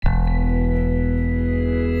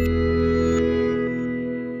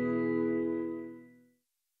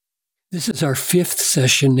This is our fifth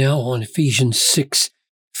session now on Ephesians 6,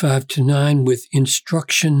 5-9 with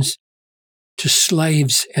instructions to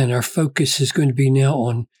slaves, and our focus is going to be now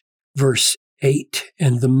on verse 8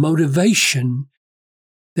 and the motivation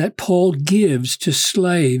that Paul gives to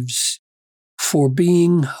slaves for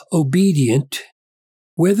being obedient,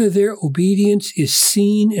 whether their obedience is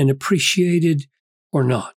seen and appreciated or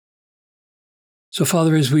not. So,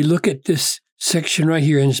 Father, as we look at this section right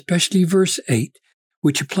here, and especially verse 8,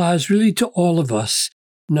 which applies really to all of us,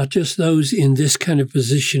 not just those in this kind of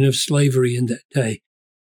position of slavery in that day.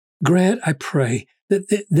 Grant, I pray,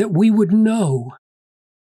 that we would know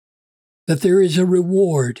that there is a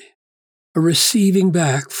reward, a receiving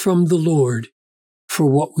back from the Lord for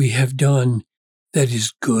what we have done that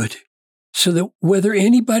is good. So that whether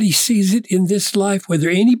anybody sees it in this life, whether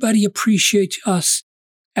anybody appreciates us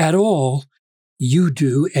at all, you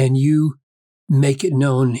do, and you make it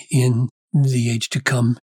known in the age to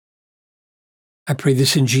come. I pray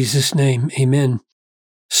this in Jesus' name. Amen.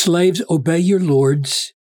 Slaves, obey your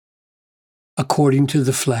lords according to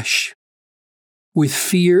the flesh, with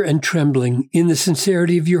fear and trembling, in the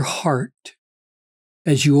sincerity of your heart,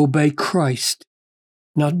 as you obey Christ,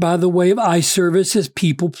 not by the way of eye service as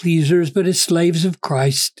people pleasers, but as slaves of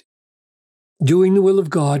Christ, doing the will of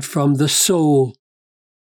God from the soul,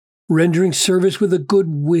 rendering service with a good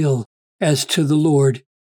will as to the Lord,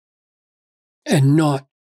 and not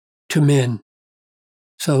to men.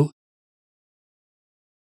 So,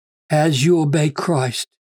 as you obey Christ,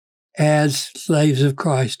 as slaves of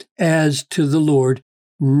Christ, as to the Lord,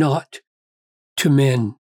 not to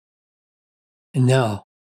men. And now,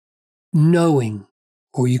 knowing,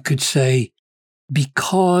 or you could say,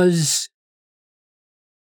 because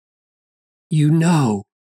you know,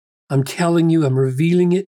 I'm telling you, I'm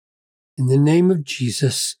revealing it in the name of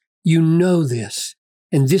Jesus, you know this.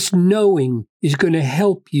 And this knowing is going to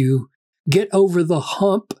help you get over the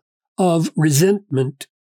hump of resentment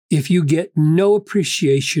if you get no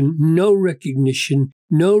appreciation, no recognition,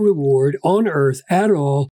 no reward on earth at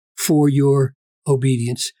all for your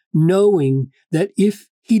obedience. Knowing that if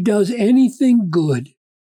he does anything good,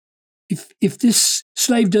 if this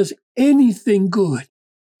slave does anything good,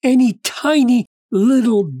 any tiny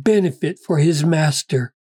little benefit for his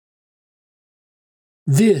master,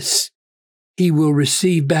 this he will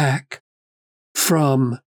receive back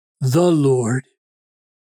from the Lord,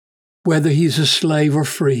 whether he's a slave or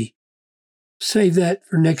free. Save that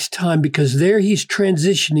for next time, because there he's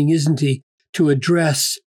transitioning, isn't he, to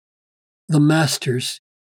address the masters,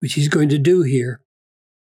 which he's going to do here.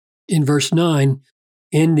 In verse 9,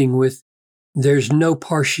 ending with, there's no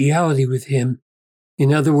partiality with him.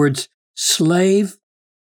 In other words, slave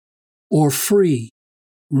or free,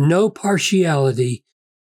 no partiality.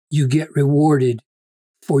 You get rewarded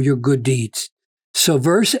for your good deeds. So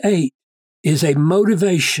verse 8 is a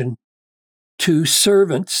motivation to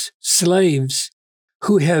servants, slaves,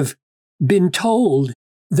 who have been told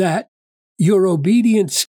that your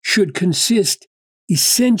obedience should consist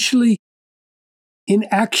essentially in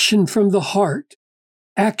action from the heart,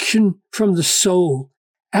 action from the soul,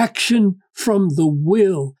 action from the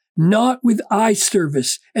will, not with eye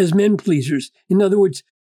service as men pleasers. In other words,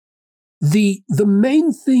 the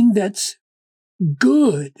main thing that's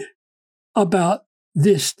good about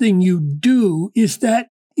this thing you do is that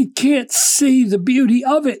you can't see the beauty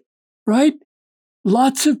of it, right?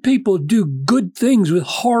 Lots of people do good things with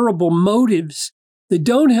horrible motives. They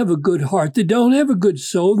don't have a good heart, they don't have a good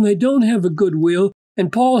soul, and they don't have a good will.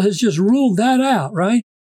 And Paul has just ruled that out, right?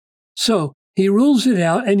 So he rules it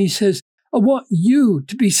out and he says, I want you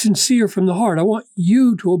to be sincere from the heart. I want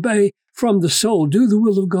you to obey from the soul. Do the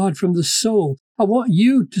will of God from the soul. I want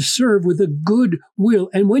you to serve with a good will.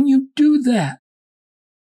 And when you do that,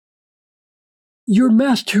 your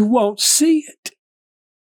master won't see it.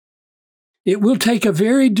 It will take a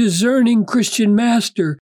very discerning Christian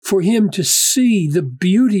master for him to see the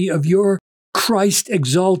beauty of your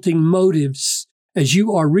Christ-exalting motives as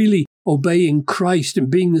you are really obeying Christ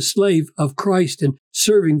and being the slave of Christ and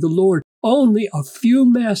serving the Lord. Only a few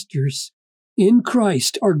masters in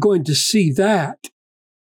Christ are going to see that.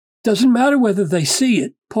 Doesn't matter whether they see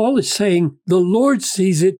it. Paul is saying the Lord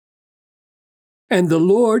sees it, and the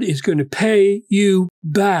Lord is going to pay you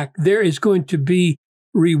back. There is going to be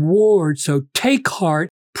reward. So take heart,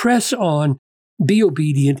 press on, be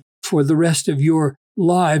obedient for the rest of your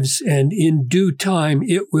lives, and in due time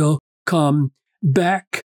it will come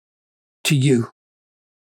back to you.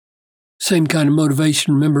 Same kind of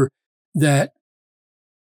motivation, remember, that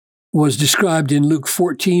was described in Luke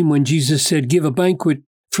 14 when Jesus said, give a banquet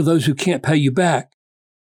for those who can't pay you back.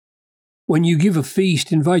 When you give a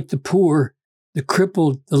feast, invite the poor the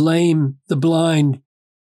crippled, the lame, the blind,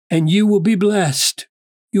 and you will be blessed.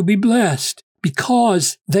 You'll be blessed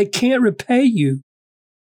because they can't repay you.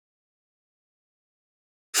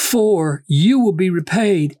 For you will be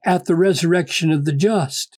repaid at the resurrection of the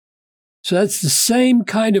just. So that's the same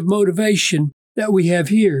kind of motivation that we have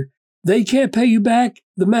here. They can't pay you back.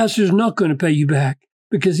 The master's not going to pay you back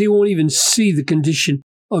because he won't even see the condition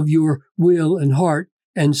of your will and heart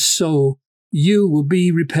and soul. You will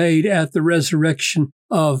be repaid at the resurrection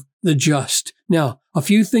of the just. Now, a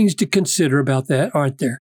few things to consider about that, aren't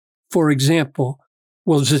there? For example,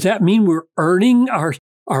 well, does that mean we're earning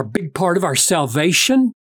our big part of our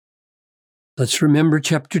salvation? Let's remember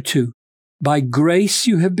chapter 2. By grace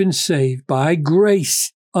you have been saved. By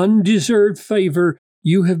grace, undeserved favor,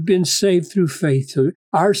 you have been saved through faith. So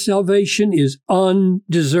our salvation is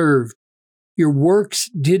undeserved. Your works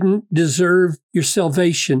didn't deserve your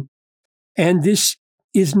salvation. And this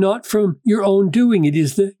is not from your own doing. It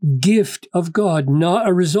is the gift of God, not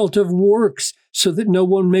a result of works, so that no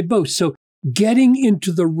one may boast. So getting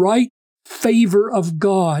into the right favor of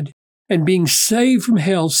God and being saved from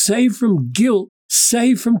hell, saved from guilt,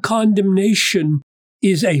 saved from condemnation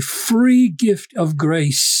is a free gift of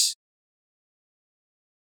grace.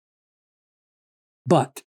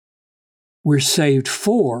 But we're saved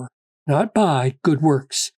for, not by, good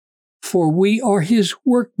works. For we are his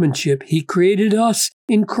workmanship. He created us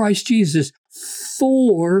in Christ Jesus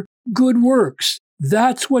for good works.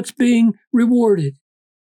 That's what's being rewarded.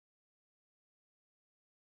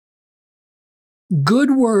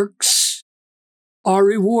 Good works are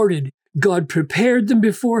rewarded. God prepared them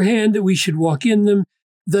beforehand that we should walk in them.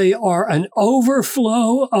 They are an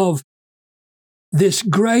overflow of this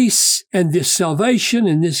grace and this salvation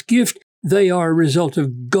and this gift. They are a result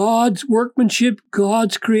of God's workmanship,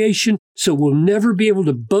 God's creation. So we'll never be able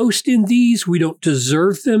to boast in these. We don't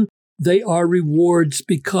deserve them. They are rewards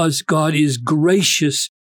because God is gracious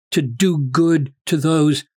to do good to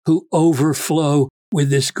those who overflow with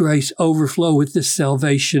this grace, overflow with this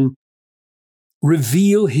salvation,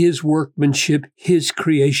 reveal his workmanship, his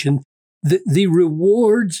creation. The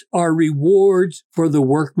rewards are rewards for the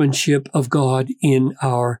workmanship of God in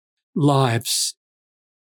our lives.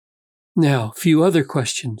 Now, a few other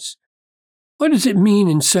questions. What does it mean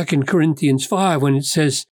in 2 Corinthians 5 when it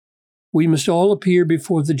says, we must all appear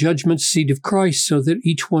before the judgment seat of Christ so that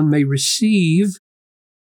each one may receive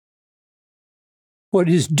what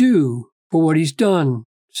is due for what he's done?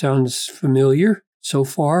 Sounds familiar so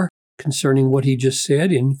far concerning what he just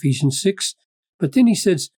said in Ephesians 6. But then he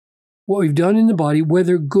says, what we've done in the body,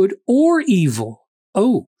 whether good or evil.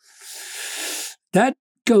 Oh, that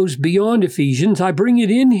goes beyond Ephesians. I bring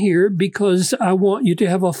it in here because I want you to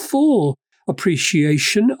have a full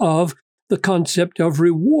appreciation of the concept of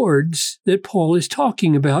rewards that Paul is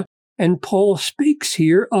talking about. And Paul speaks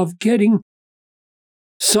here of getting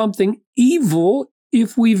something evil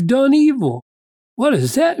if we've done evil. What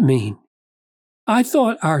does that mean? I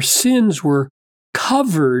thought our sins were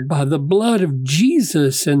covered by the blood of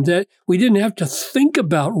Jesus and that we didn't have to think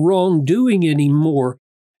about wrongdoing anymore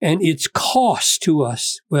and its cost to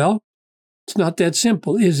us. Well, it's not that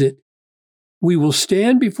simple, is it? We will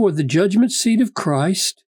stand before the judgment seat of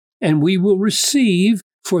Christ and we will receive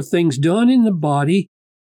for things done in the body.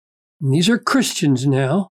 And these are Christians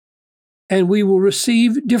now, and we will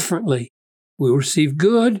receive differently. We will receive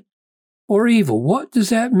good or evil. What does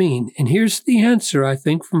that mean? And here's the answer, I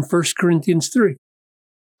think, from 1 Corinthians 3.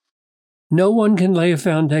 No one can lay a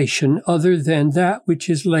foundation other than that which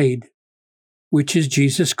is laid, which is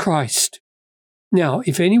Jesus Christ. Now,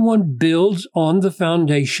 if anyone builds on the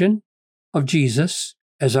foundation of Jesus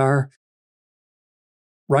as our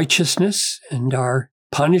righteousness and our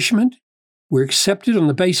punishment, we're accepted on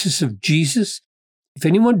the basis of Jesus. If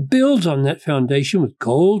anyone builds on that foundation with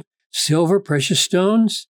gold, silver, precious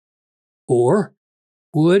stones, or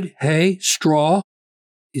wood, hay, straw,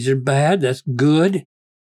 these are bad, that's good.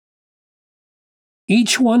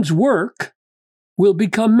 Each one's work will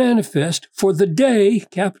become manifest, for the day,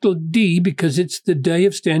 capital D, because it's the day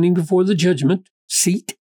of standing before the judgment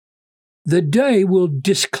seat. The day will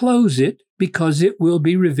disclose it because it will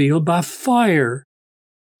be revealed by fire.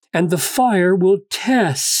 And the fire will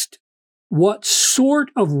test what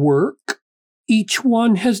sort of work each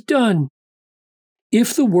one has done.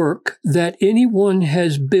 If the work that anyone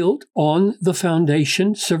has built on the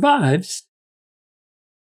foundation survives,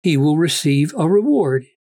 he will receive a reward.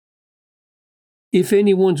 If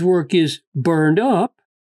anyone's work is burned up,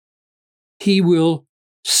 he will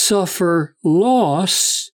suffer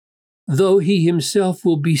loss, though he himself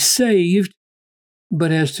will be saved,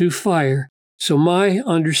 but as through fire. So my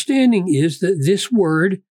understanding is that this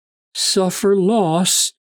word suffer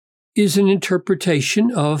loss is an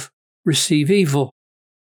interpretation of receive evil.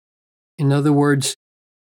 In other words,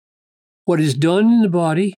 what is done in the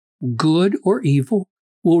body, good or evil,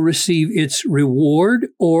 will receive its reward,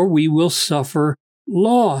 or we will suffer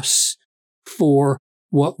loss for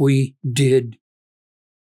what we did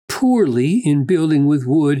poorly in building with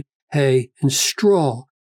wood, hay, and straw.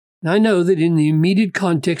 And I know that in the immediate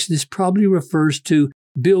context, this probably refers to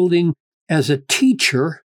building as a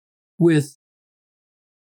teacher with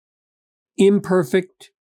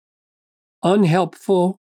imperfect,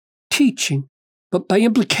 unhelpful teaching. But by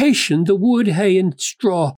implication, the wood, hay, and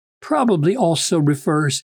straw probably also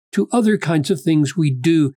refers to other kinds of things we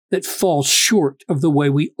do that fall short of the way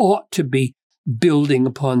we ought to be building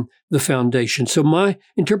upon the foundation. So my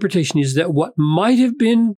interpretation is that what might have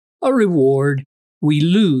been a reward, we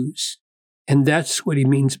lose. And that's what he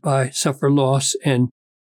means by suffer loss and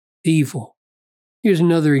evil. Here's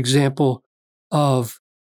another example of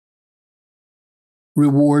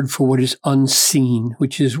reward for what is unseen,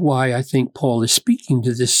 which is why I think Paul is speaking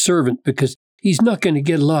to this servant, because he's not going to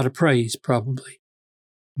get a lot of praise, probably.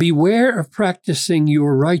 Beware of practicing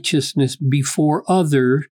your righteousness before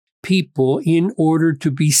other people in order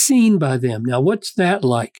to be seen by them. Now, what's that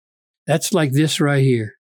like? That's like this right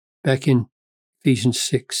here, back in Ephesians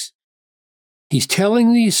 6. He's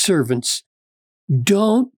telling these servants,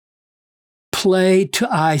 don't play to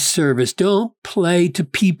eye service. Don't play to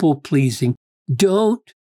people pleasing.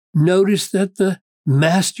 Don't notice that the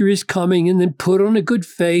master is coming and then put on a good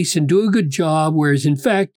face and do a good job, whereas in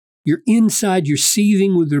fact, you're inside, you're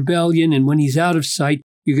seething with rebellion, and when he's out of sight,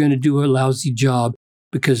 you're going to do a lousy job,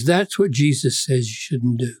 because that's what Jesus says you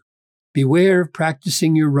shouldn't do. Beware of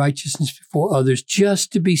practicing your righteousness before others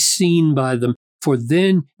just to be seen by them, for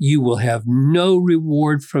then you will have no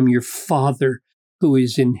reward from your Father who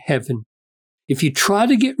is in heaven. If you try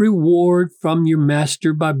to get reward from your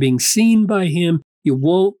master by being seen by him, you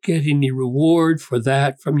won't get any reward for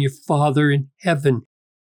that from your Father in heaven.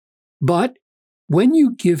 But when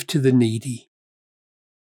you give to the needy,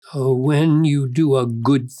 or when you do a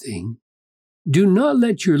good thing, do not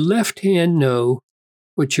let your left hand know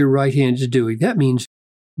what your right hand is doing. That means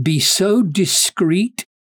be so discreet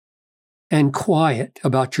and quiet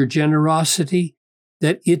about your generosity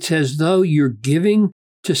that it's as though you're giving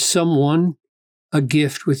to someone a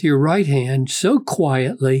gift with your right hand so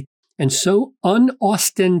quietly and so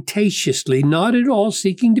unostentatiously, not at all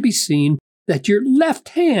seeking to be seen, that your left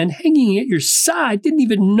hand hanging at your side didn't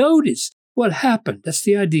even notice what happened. That's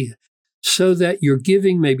the idea. So that your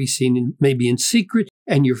giving may be seen maybe in secret,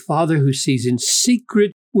 and your Father who sees in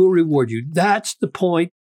secret will reward you. That's the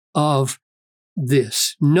point of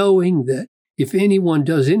this, knowing that if anyone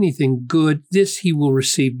does anything good, this he will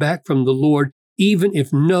receive back from the Lord, even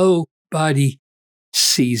if nobody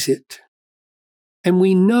sees it. And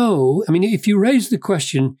we know, if you raise the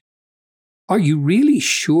question, are you really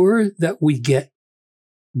sure that we get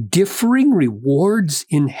differing rewards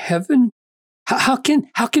in heaven? How can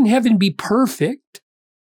heaven be perfect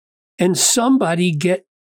and somebody get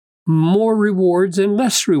more rewards and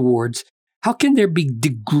less rewards? How can there be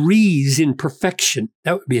degrees in perfection?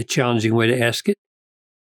 That would be a challenging way to ask it.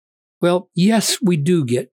 Well, yes, we do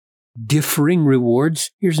get differing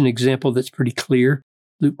rewards. Here's an example that's pretty clear.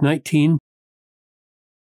 Luke 19.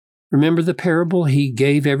 Remember the parable? He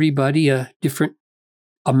gave everybody a different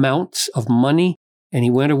amounts of money, and he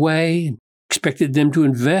went away and expected them to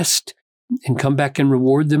invest and come back and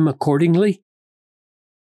reward them accordingly.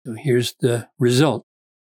 So here's the result.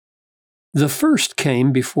 The first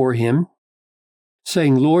came before him,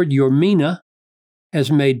 saying, Lord, your mina has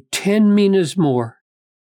made 10 minas more.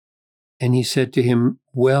 And he said to him,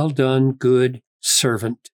 well done, good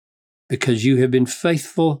servant, because you have been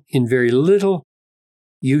faithful in very little,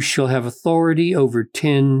 you shall have authority over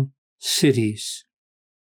 10 cities.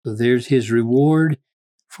 So there's his reward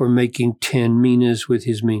for making 10 minas with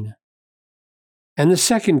his mina. And the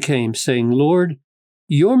second came, saying, Lord,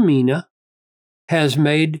 your mina has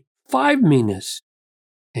made 5 minas.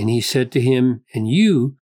 And he said to him, and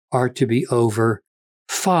you are to be over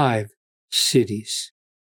 5 cities.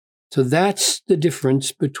 So that's the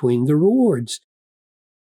difference between the rewards.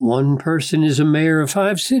 One person is a mayor of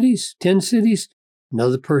 5 cities, 10 cities.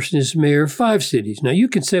 Another person is mayor of 5 cities. Now you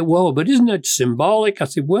can say, well, but isn't that symbolic? I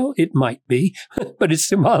say, well, it might be, but it's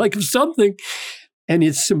symbolic of something. And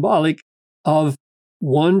it's symbolic of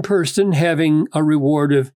one person having a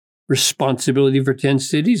reward of responsibility for 10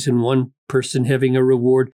 cities and one person having a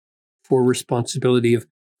reward for responsibility of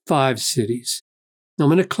 5 cities. Now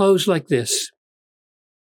I'm going to close like this.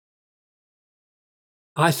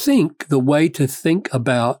 I think the way to think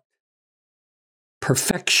about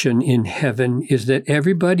perfection in heaven is that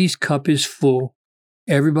everybody's cup is full.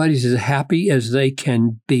 Everybody's as happy as they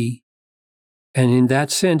can be. And in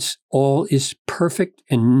that sense, all is perfect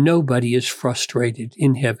and nobody is frustrated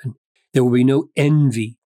in heaven. There will be no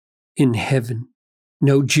envy in heaven,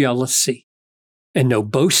 no jealousy, and no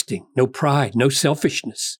boasting, no pride, no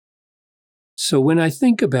selfishness. So when I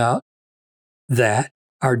think about that,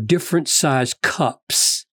 our different size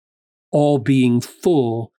cups all being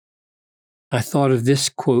full, I thought of this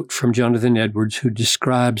quote from Jonathan Edwards, who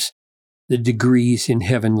describes the degrees in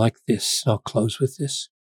heaven like this. I'll close with this.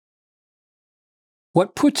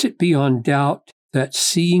 What puts it beyond doubt that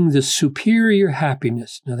seeing the superior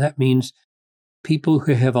happiness, now that means people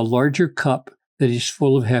who have a larger cup that is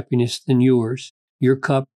full of happiness than yours. Your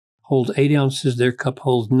cup holds 8 ounces, their cup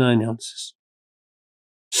holds 9 ounces.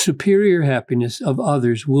 Superior happiness of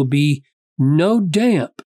others will be no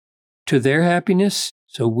damp to their happiness,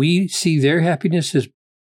 so we see their happiness as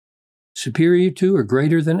superior to or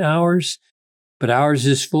greater than ours, but ours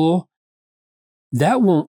is full. That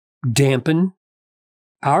won't dampen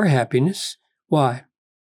our happiness. Why?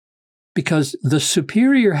 Because the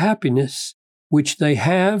superior happiness which they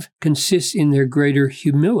have consists in their greater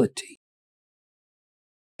humility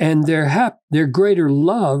and their greater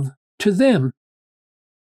love to them.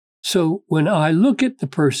 So when I look at the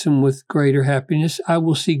person with greater happiness, I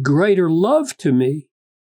will see greater love to me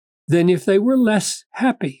than if they were less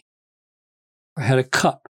happy or had a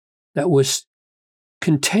cup that was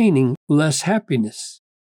containing less happiness.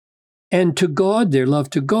 And to God, their love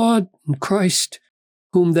to God and Christ,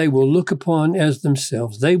 whom they will look upon as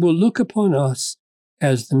themselves. They will look upon us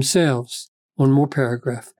as themselves. One more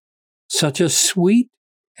paragraph. Such a sweet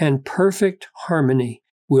and perfect harmony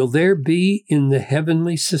will there be in the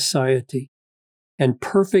heavenly society, and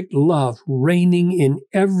perfect love reigning in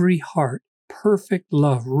every heart, perfect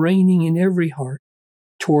love reigning in every heart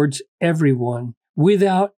towards everyone,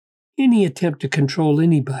 without any attempt to control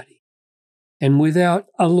anybody, and without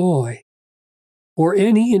alloy or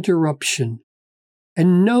any interruption,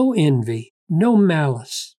 and no envy, no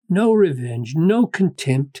malice, no revenge, no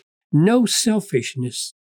contempt, no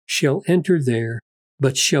selfishness shall enter there,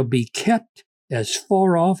 but shall be kept as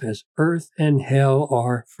far off as earth and hell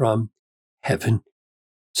are from heaven.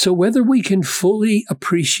 So whether we can fully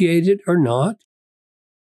appreciate it or not,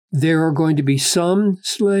 there are going to be some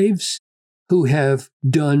slaves who have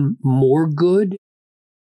done more good,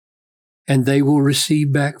 and they will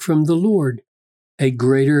receive back from the Lord a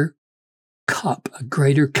greater cup, a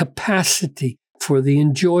greater capacity for the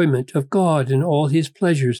enjoyment of God and all his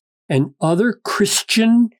pleasures. And other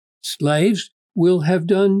Christian slaves will have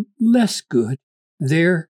done less good.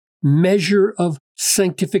 Their measure of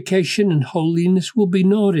sanctification and holiness will be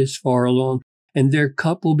not as far along, and their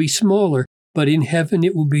cup will be smaller. But in heaven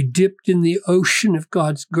it will be dipped in the ocean of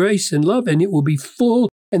God's grace and love, and it will be full,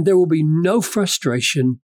 and there will be no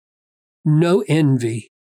frustration, no envy,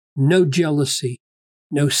 no jealousy,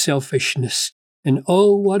 no selfishness. And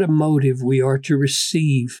oh, what a motive we are to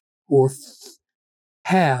receive or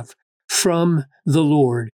have from the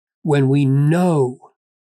Lord when we know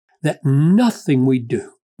that nothing we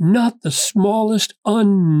do, not the smallest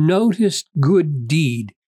unnoticed good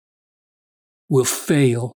deed, will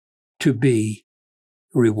fail to be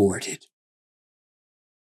rewarded.